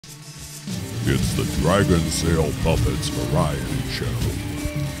It's the Dragonsail Puppets variety show,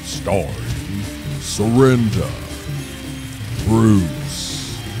 starring Surrender,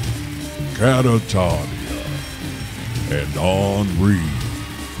 Bruce, Catatonia, and Henri,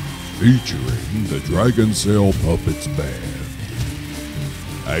 featuring the Dragonsail Puppets band.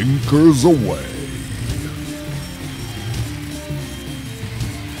 Anchors away.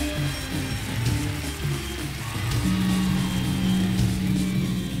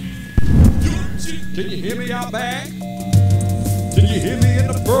 Can you hear me out back? Can you hear me in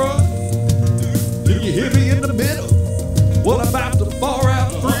the front? Can you hear me in the middle? What about the far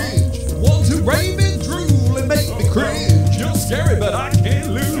out fringe? Ones who rave and drool and make me cringe. You're scary, but I can't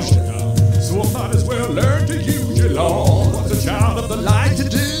lose you. So I might as well learn to use you, Lord. What's a child of the light to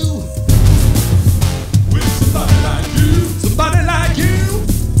do? With somebody like you, somebody like you,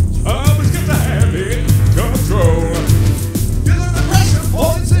 always get to have it control. You learn the pressure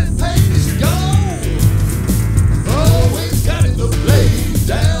points and pain as you go. Always got it to play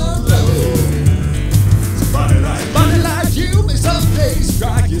down low. Somebody like you may someday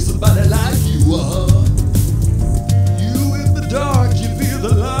strike you. Somebody like you, you in the dark, you feel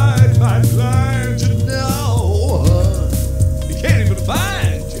the light might blind you now. You can't even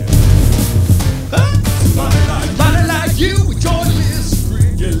find you. Somebody like you, with joyless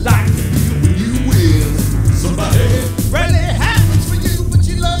grin. You like to feel when you win. Somebody rarely happens for you, but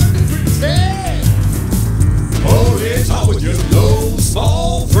you learn to pretend. Oh, it's always just low,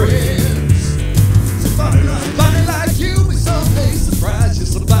 small friends. Somebody like you may someday surprise you.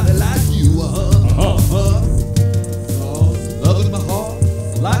 Somebody like you, love in my heart,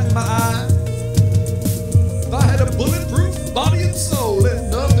 light in my eye. If I had a bulletproof body and soul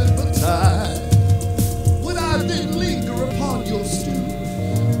and nothing but time, would I then linger upon your stoop,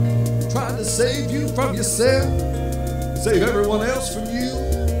 trying to save you from yourself, save everyone else from you?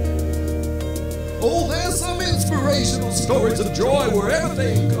 Oh, there's some inspirational stories of joy where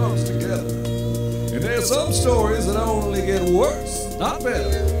everything comes together. And there's some stories that only get worse, not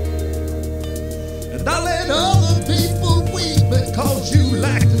better. And I let other people weep because you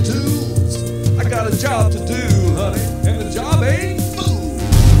lack the tools. I got a job to do, honey, and the job ain't food.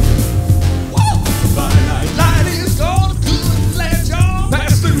 Whoa! Light is gone, good glad y'all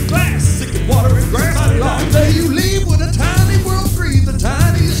pass through glass, sick and water and grass. Long day you leave with a tiny world free, the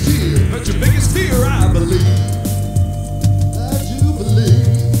tiniest tear, but your biggest fear, I believe. I do believe.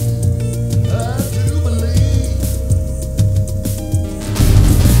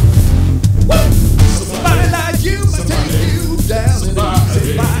 Somebody like you might take you down and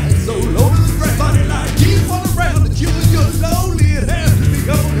easy flight so low to the ground. Somebody like you want around that you and you're lonely. It has to be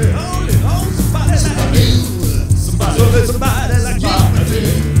only. Somebody like you. So there's somebody like you.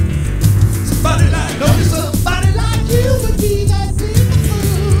 Somebody like you. Somebody like you would be that beautiful.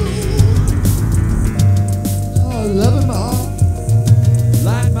 Oh, love in my heart,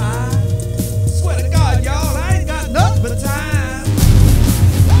 light my eye. Swear to God, y'all, I ain't got nothing but time.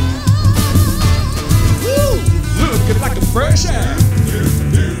 Looking like a fresh air.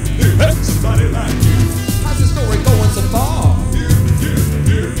 Hey, somebody like you. How's the story going so far?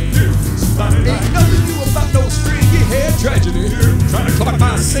 Ain't nothing new about no stringy hair tragedy. Trying to clock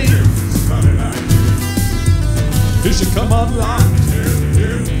my scene. Here she come unlocked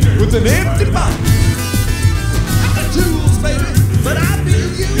with an empty box. I got tools, baby, but I've been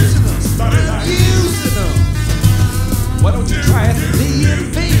using them. I'm using them. Why don't you try it at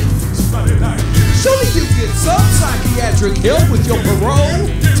DMV? Surely you get some psychiatric help with your parole.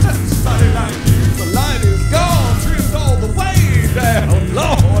 The light is gone, trimmed all the way down.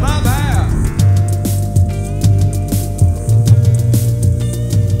 Lord, I'm out.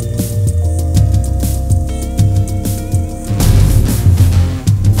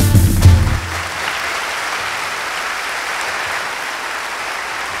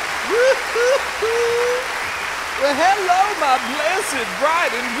 Well, hello, my blessed,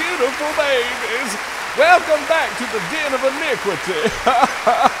 bright, and beautiful babies. Welcome back to the den of iniquity.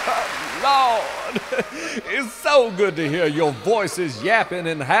 Lord, it's so good to hear your voices yapping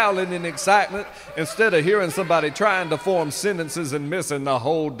and howling in excitement instead of hearing somebody trying to form sentences and missing the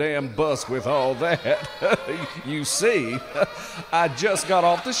whole damn bus with all that. You see, I just got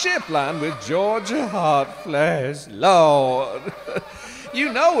off the ship line with Georgia Hot Flash. Lord.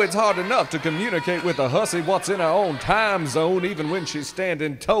 You know it's hard enough to communicate with a hussy what's in her own time zone even when she's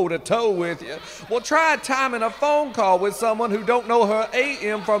standing toe-to-toe with you. Well, try timing a phone call with someone who don't know her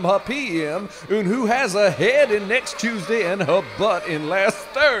AM from her PM and who has her head in next Tuesday and her butt in last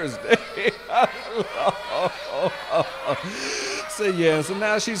Thursday. So, yeah, so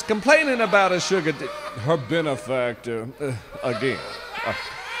now she's complaining about her benefactor again.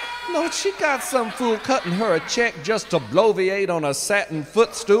 No, she got some fool cutting her a check just to bloviate on a satin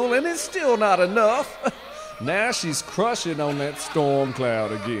footstool, and it's still not enough. Now she's crushing on that storm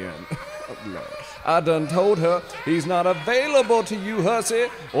cloud again. I done told her he's not available to you, hussy,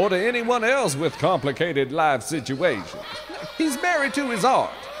 or to anyone else with complicated life situations. He's married to his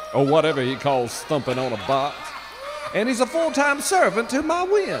art, or whatever he calls thumping on a box. And he's a full-time servant to my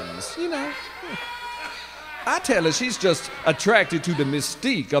whims, you know. I tell her she's just attracted to the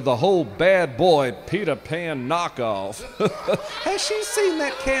mystique of the whole bad boy Peter Pan knockoff. Has she seen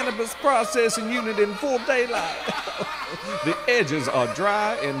that cannabis processing unit in full daylight? The edges are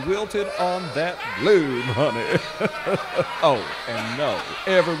dry and wilted on that bloom, honey. Oh, and no,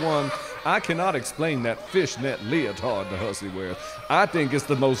 everyone, I cannot explain that fishnet leotard the hussy wears. I think it's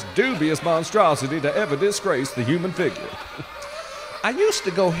the most dubious monstrosity to ever disgrace the human figure. I used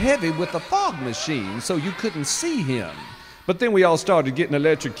to go heavy with the fog machine so you couldn't see him. But then we all started getting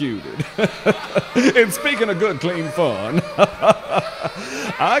electrocuted. And speaking of good, clean fun,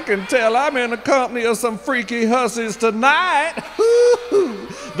 I can tell I'm in the company of some freaky hussies tonight.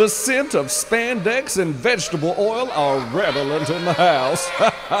 The scent of spandex and vegetable oil are redolent in the house.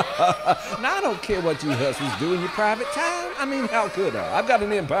 Now, I don't care what you hussies do in your private time. I mean, how could I? I've got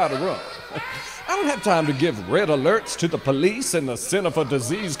an empire to run. I don't have time to give red alerts to the police and the Center for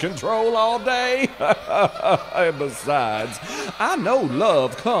Disease Control all day. And besides, I know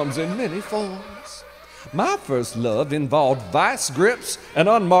love comes in many forms. My first love involved vice grips, an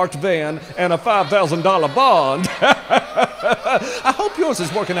unmarked van, and a $5,000 bond. I hope yours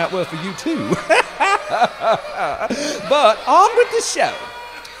is working out well for you, too. But on with the show.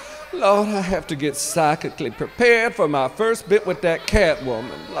 Lord, I have to get psychically prepared for my first bit with that cat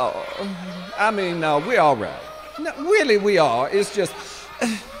woman. Lord. I mean, no, we're all right. No, really, we are. It's just,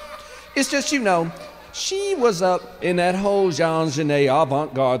 you know, she was up in that whole Jean Genet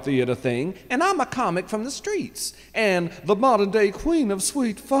avant-garde theater thing, and I'm a comic from the streets, and the modern-day queen of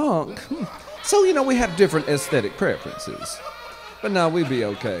sweet funk. So, you know, we have different aesthetic preferences. But no, we'll be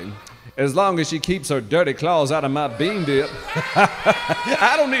okay. As long as she keeps her dirty claws out of my bean dip.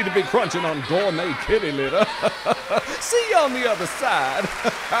 I don't need to be crunching on gourmet kitty litter. See you on the other side.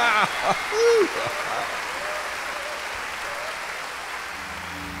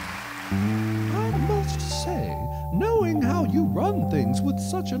 I must say, knowing how you run things with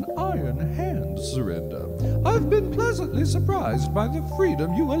such an iron hand, Surrender, I've been pleasantly surprised by the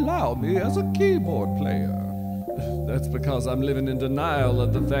freedom you allow me as a keyboard player. That's because I'm living in denial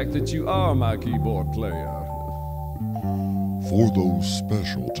of the fact that you are my keyboard player. For those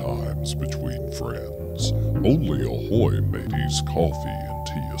special times between friends, only Ahoy Mateys coffee and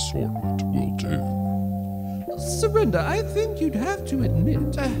tea assortment will do. Surrender, I think you'd have to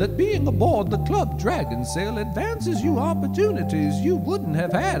admit that being aboard the Club Dragonsail advances you opportunities you wouldn't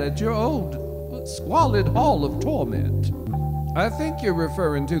have had at your old squalid hall of torment. I think you're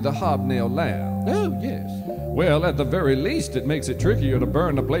referring to the Hobnail Lounge. Oh, yes. Well, at the very least, it makes it trickier to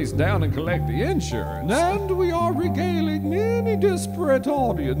burn the place down and collect the insurance. And we are regaling many disparate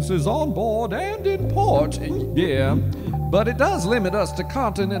audiences on board and in port. Yeah, but it does limit us to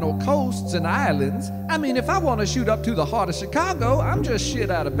continental coasts and islands. I mean, if I want to shoot up to the heart of Chicago, I'm just shit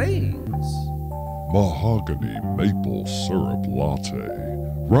out of beans. Mahogany maple syrup latte,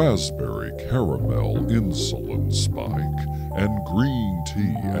 raspberry caramel insulin spike, and green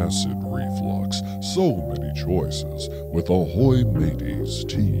tea acid reflux. So many choices with Ahoy Mateys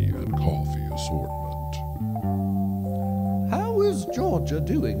tea and coffee assortment. How is Georgia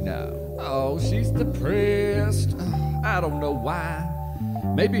doing now? Oh, she's depressed. I don't know why.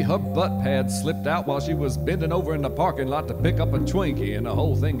 Maybe her butt pad slipped out while she was bending over in the parking lot to pick up a Twinkie, and the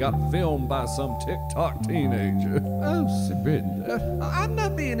whole thing got filmed by some TikTok teenager. Oh, Surrender. I'm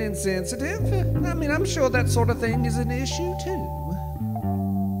not being insensitive. I mean, I'm sure that sort of thing is an issue, too.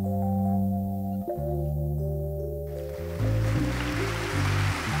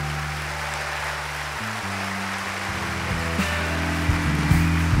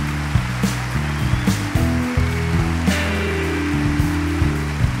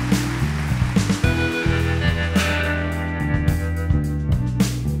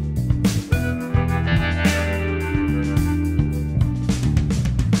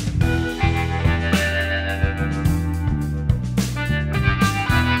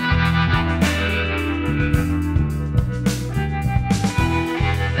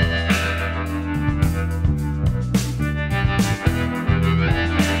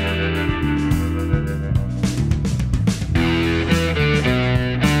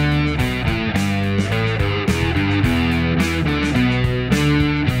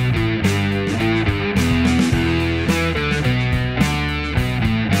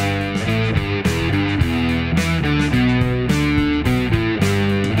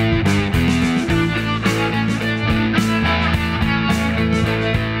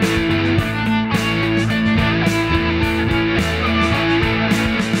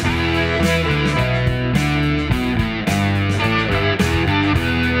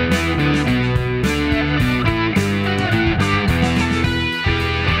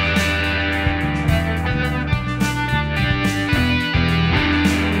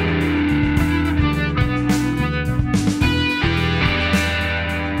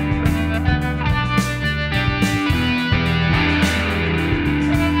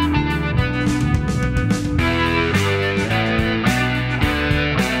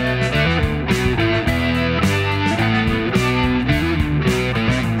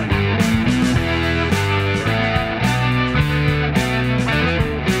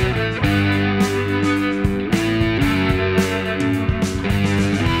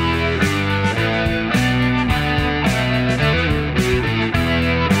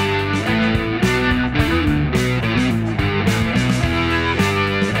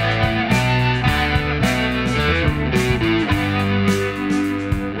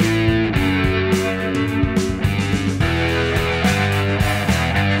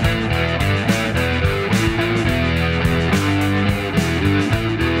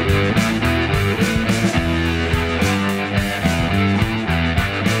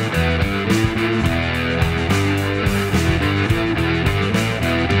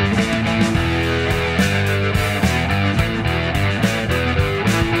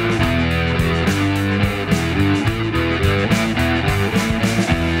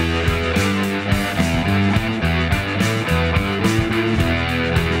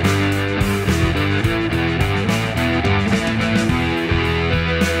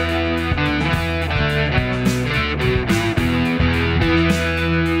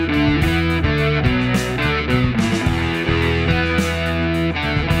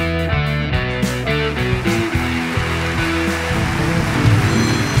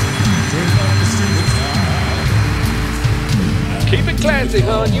 classy,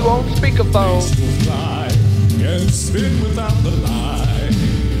 hun. You on speakerphone. Fly and spin without the lie.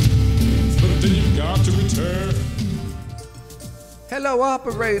 But then you've got to return. Hello,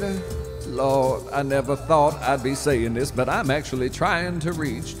 operator. Lord, I never thought I'd be saying this, but I'm actually trying to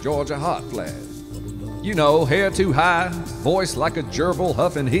reach Georgia Hot Flash. You know, hair too high, voice like a gerbil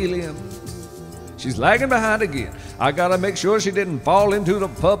huffing helium. She's lagging behind again. I gotta make sure she didn't fall into the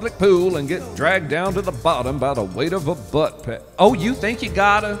public pool and get dragged down to the bottom by the weight of a butt pat. Oh, you think you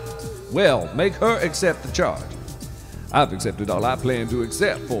got her? Well, make her accept the charge. I've accepted all I plan to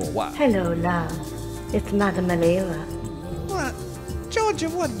accept for a while. Hello, love. It's Madame Maleva. What? Georgia,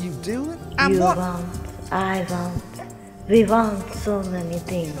 what are you doing? You want, I want. We want so many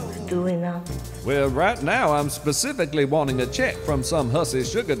things, do we not? Well, right now I'm specifically wanting a check from some hussy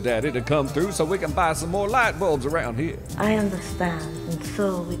sugar daddy to come through so we can buy some more light bulbs around here. I understand, and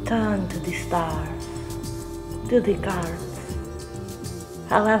so we turn to the stars, to the cards.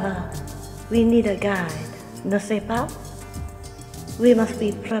 However, we need a guide, ne sais pas? We must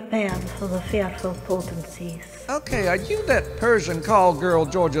be prepared for the fearful potencies. Okay, are you that Persian call girl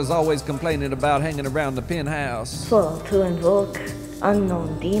Georgia's always complaining about hanging around the penthouse? For to invoke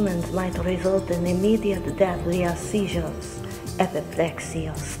unknown demons might result in immediate death via seizures, apoplexy,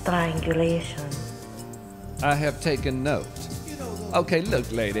 or strangulation. I have taken note. Okay,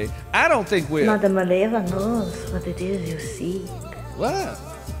 look, lady, I don't think we're... Madame Maleva knows what it is you seek. What?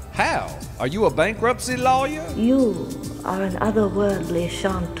 How? Are you a bankruptcy lawyer? You are an otherworldly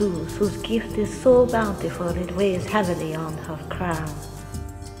chanteuse whose gift is so bountiful it weighs heavily on her crown.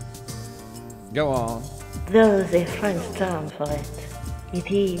 Go on. There is a French term for it. It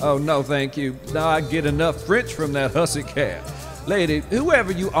is... Oh, no, thank you. No, I get enough French from that hussy cat. Lady,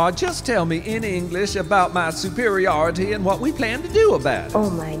 whoever you are, just tell me in English about my superiority and what we plan to do about it. Oh,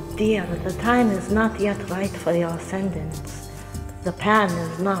 my dear, the time is not yet right for your ascendance. The pan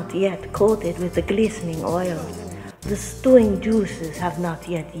is not yet coated with the glistening oils. The stewing juices have not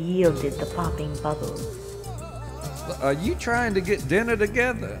yet yielded the popping bubbles. Are you trying to get dinner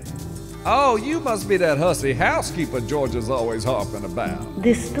together? Oh, you must be that hussy housekeeper Georgia's always harping about.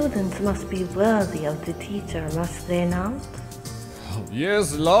 The students must be worthy of the teacher, must they not?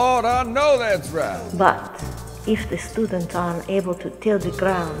 Yes, Lord, I know that's right. But if the students aren't able to till the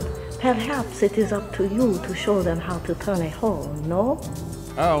ground, perhaps it is up to you to show them how to turn a hole, no?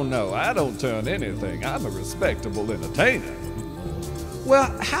 Oh, no, I don't turn anything. I'm a respectable entertainer. Well,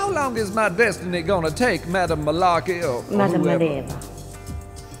 how long is my destiny gonna take, Madame Malarkey or Madame whoever? Maleva.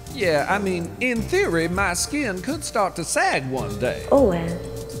 Yeah, I mean, in theory, my skin could start to sag one day. Oh well,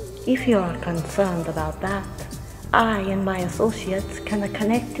 if you are concerned about that, I and my associates can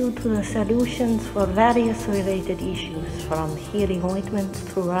connect you to the solutions for various related issues, from healing ointments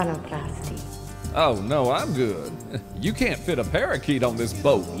to rhinoplasty. Oh, no, I'm good. You can't fit a parakeet on this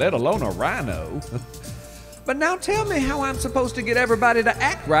boat, let alone a rhino. But now tell me how I'm supposed to get everybody to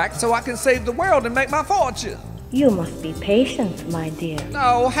act right so I can save the world and make my fortune. You must be patient, my dear.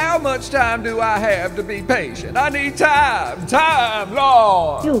 Oh, how much time do I have to be patient? I need time,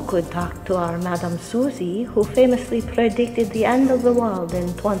 Lord! You could talk to our Madame Susie, who famously predicted the end of the world in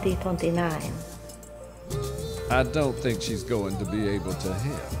 2029. I don't think she's going to be able to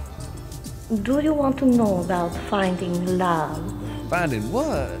help. Do you want to know about finding love? Finding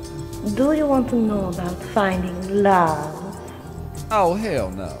what? Do you want to know about finding love? Oh,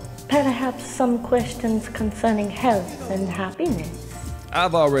 hell no. Perhaps some questions concerning health and happiness.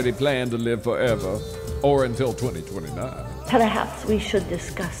 I've already planned to live forever, or until 2029. Perhaps we should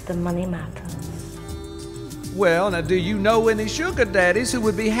discuss the money matters. Well, now do you know any sugar daddies who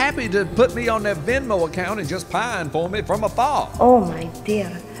would be happy to put me on their Venmo account and just pine for me from afar? Oh, my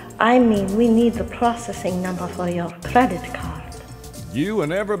dear. I mean, we need the processing number for your credit card. You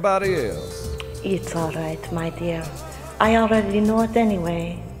and everybody else. It's all right, my dear. I already know it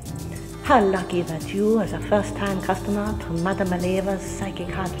anyway. How lucky that you, as a first-time customer to Madame Maleva's psychic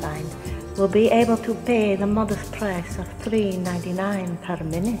hotline, will be able to pay the modest price of $3.99 per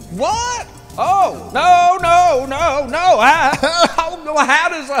minute. What? Oh, no. How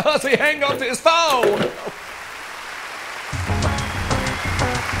does a hussy hang up his phone?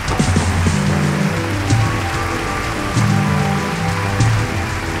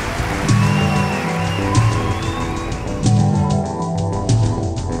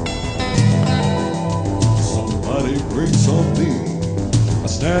 Bring something, a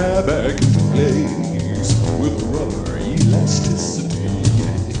snap back into place with rubber elasticity.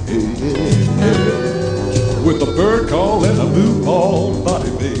 With a bird call and a blue ball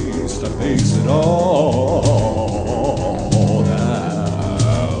body base to base it all down.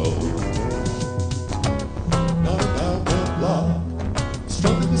 Blah, blah, blah, blah.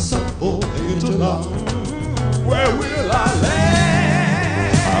 will I? Where will I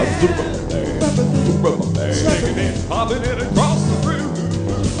land? How's the rubber band? The rubber band. Singing it, popping it across the room.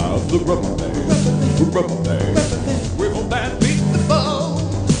 How's the rubber band? The rubber band. Wiggle that beat the bow.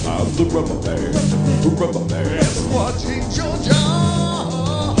 How's the rubber band? The rubber band. It's watching Georgia.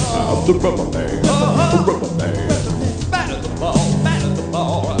 How's the rubber band? The rubber band. Batter the ball, batter the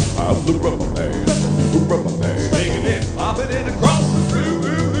ball. How's the rubber band? The rubber band. Singing it, popping it across the room.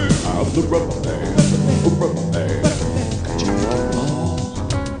 How's the rubber band? The rubber band. Could you hit the ball?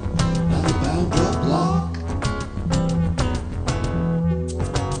 Another bound up block.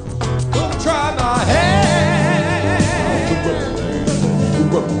 Gonna try my hand. How's the rubber band? The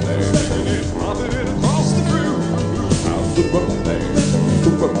rubber band. Singing it, popping it across the room. How's the rubber band? The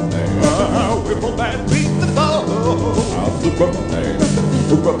rubber band. Whipple that beat the ball. How's the rubber band?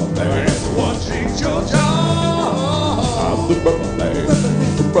 The rubber band. It's watching Georgia. How's the rubber band?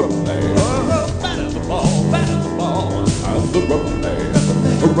 The rubber band. Batter the ball, batter the ball. How's the rubber band?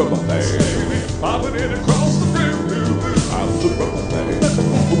 The rubber band. Popping it across the room. How's the rubber band?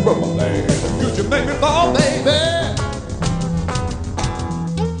 The rubber band. Could you make me fall, baby?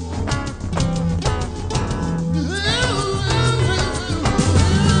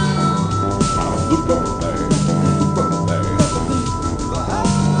 How's the rubber band? The rubber band.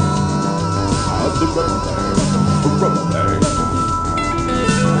 How's the rubber band? The rubber band.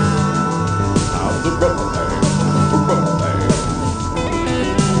 How's the rubber band? The rubber band.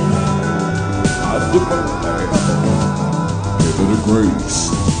 How's the rubber band? Give it a grace.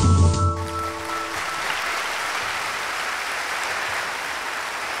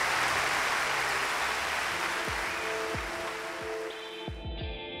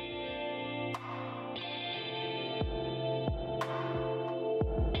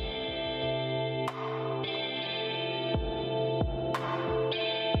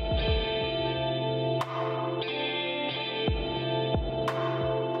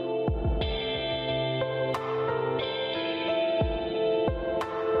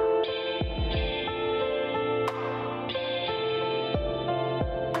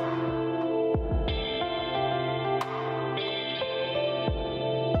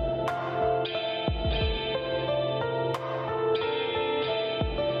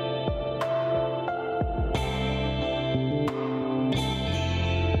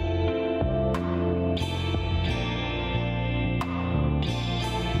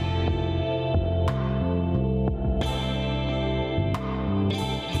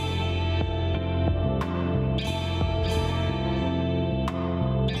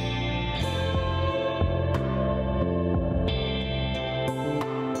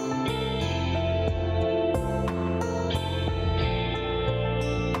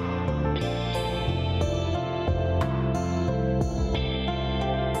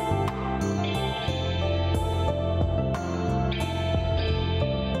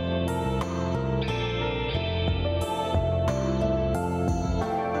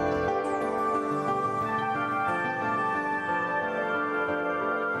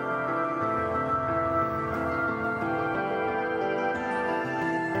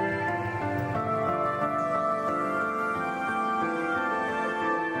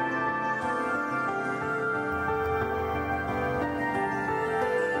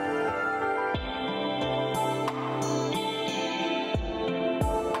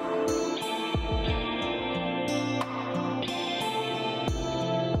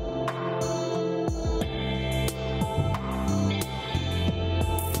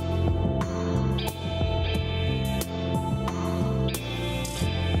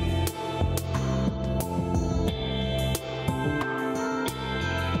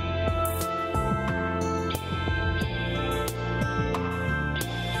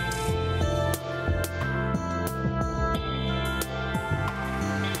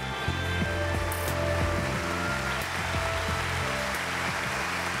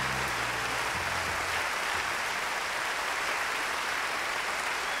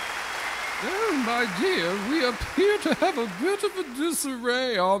 Oh, my dear, we appear to have a bit of a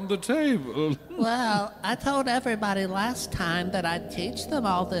disarray on the table. Well, I told everybody last time that I'd teach them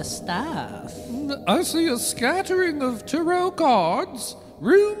all this stuff. I see a scattering of tarot cards,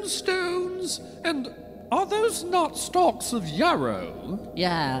 rune stones, and are those not stalks of yarrow?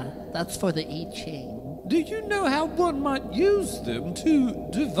 Yeah, that's for the I Ching. Do you know how one might use them to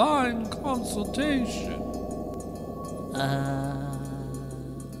divine consultation?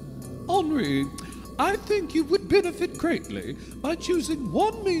 Henri, I think you would benefit greatly by choosing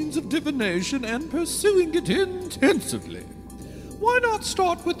one means of divination and pursuing it intensively. Why not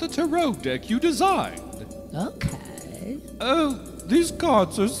start with the tarot deck you designed? Okay. Oh, These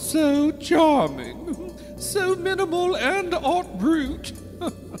cards are so charming, so minimal and art brute.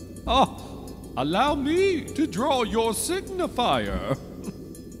 Allow me to draw your signifier.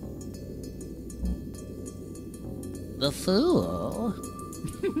 The fool?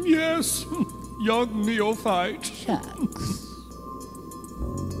 Yes, young neophyte. Shucks.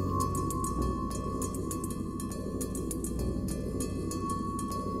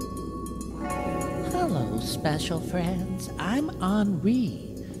 Hello, special friends. I'm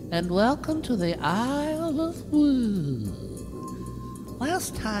Henri, and welcome to the Isle of Woo.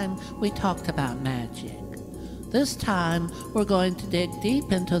 Last time we talked about magic. This time we're going to dig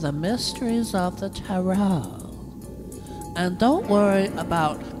deep into the mysteries of the tarot. And don't worry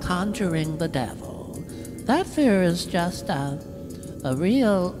about conjuring the devil. That fear is just a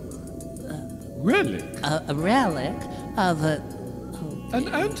real... Relic? A relic of a... An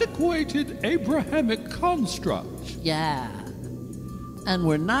antiquated Abrahamic construct. Yeah. And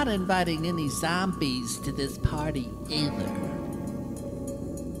we're not inviting any zombies to this party either.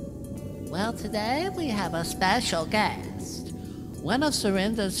 Well, today we have a special guest. One of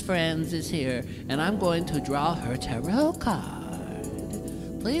Serinda's friends is here, and I'm going to draw her tarot card.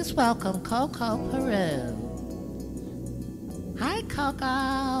 Please welcome Coco Peru. Hi, Coco.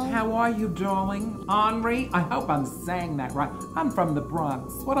 How are you, darling? Henri? I hope I'm saying that right. I'm from the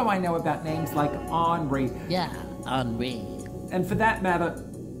Bronx. What do I know about names like Henri? Yeah, Henri. And for that matter,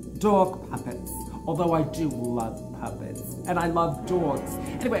 dog puppets. Although I do love puppets. And I love dogs.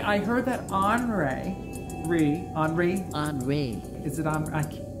 Anyway, I heard that Henri. Is it Henri? I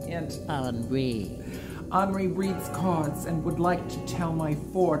can't. Henri. Henri reads cards and would like to tell my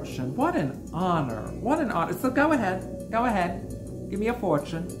fortune. What an honor. What an honor. So go ahead. Go ahead. Give me a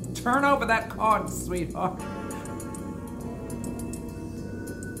fortune. Turn over that card, sweetheart.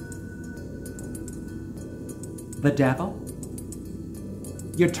 The devil?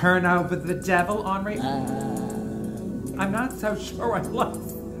 You turn over the devil, Henri? I'm not so sure I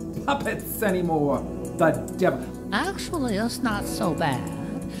love puppets anymore. The devil. Actually, it's not so bad.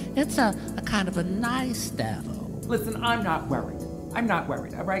 It's a kind of a nice devil. Listen, I'm not worried. I'm not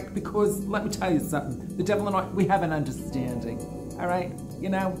worried, all right? Because let me tell you something. The devil and I, we have an understanding, all right? You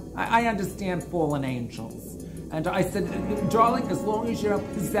know, I understand fallen angels. And I said, darling, as long as you don't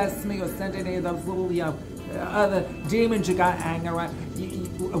possess me or send any of those little, you know, other demons you got hanging around,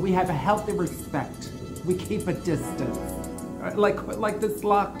 we have a healthy respect. We keep a distance. Like this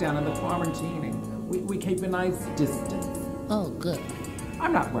lockdown and the quarantining. We keep a nice distance. Oh, good.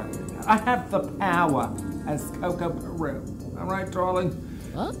 I'm not worried about it. I have the power as Coco Peru. All right, darling?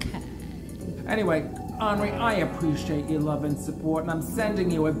 Okay. Anyway, Henri, I appreciate your love and support, and I'm sending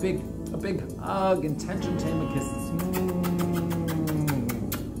you a big hug and tension-tamer kisses.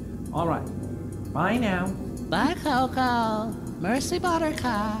 All right. Bye now. Bye, Coco. Mercy,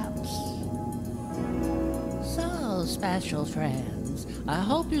 buttercups. So, special friends, I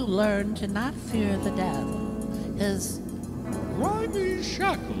hope you learn to not fear the devil. His Grimy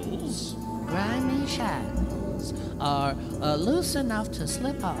shackles. grimy shackles are loose enough to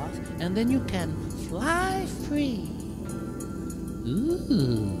slip off, and then you can fly free.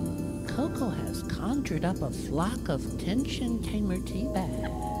 Ooh, Coco has conjured up a flock of tension tamer tea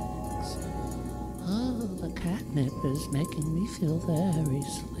bags. Oh, the catnip is making me feel very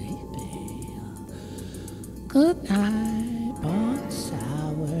sleepy. Good night, Bon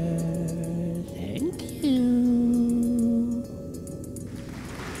Sour. Thank you.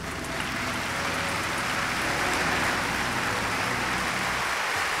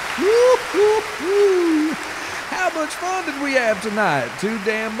 Woo-hoo-hoo. How much fun did we have tonight? Too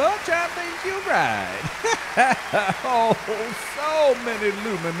damn much? I think you're right. Oh, so many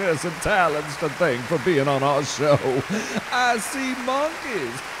luminescent talents to thank for being on our show.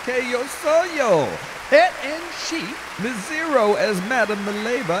 Iseemonkeys, K-yoseyo, Pet and Chic, Mizero as Madame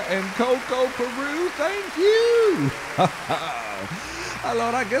Maleva, and Coco Peru, thank you. Oh,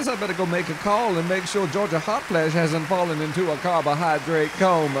 Lord, I guess I better go make a call and make sure Georgia Hot Flash hasn't fallen into a carbohydrate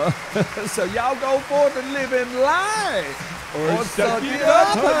coma. So y'all go forth and live in life. Or suck it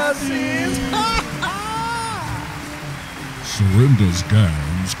up, hussies. Serinda's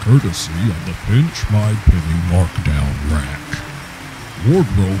gowns, courtesy of the Pinch My Penny Markdown Rack.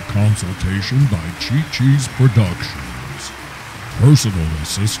 Wardrobe consultation by Chi's Productions. Personal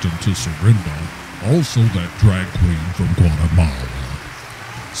assistant to Serinda, also that drag queen from Guatemala.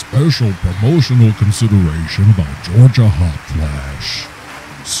 Special promotional consideration by Georgia Hot Flash.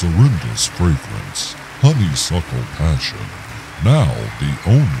 Serinda's fragrance, honeysuckle passion. Now the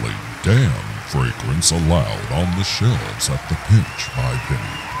only damn fragrance allowed on the shelves at the Pinch My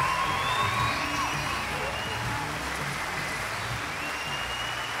Penny.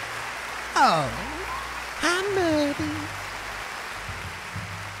 Oh.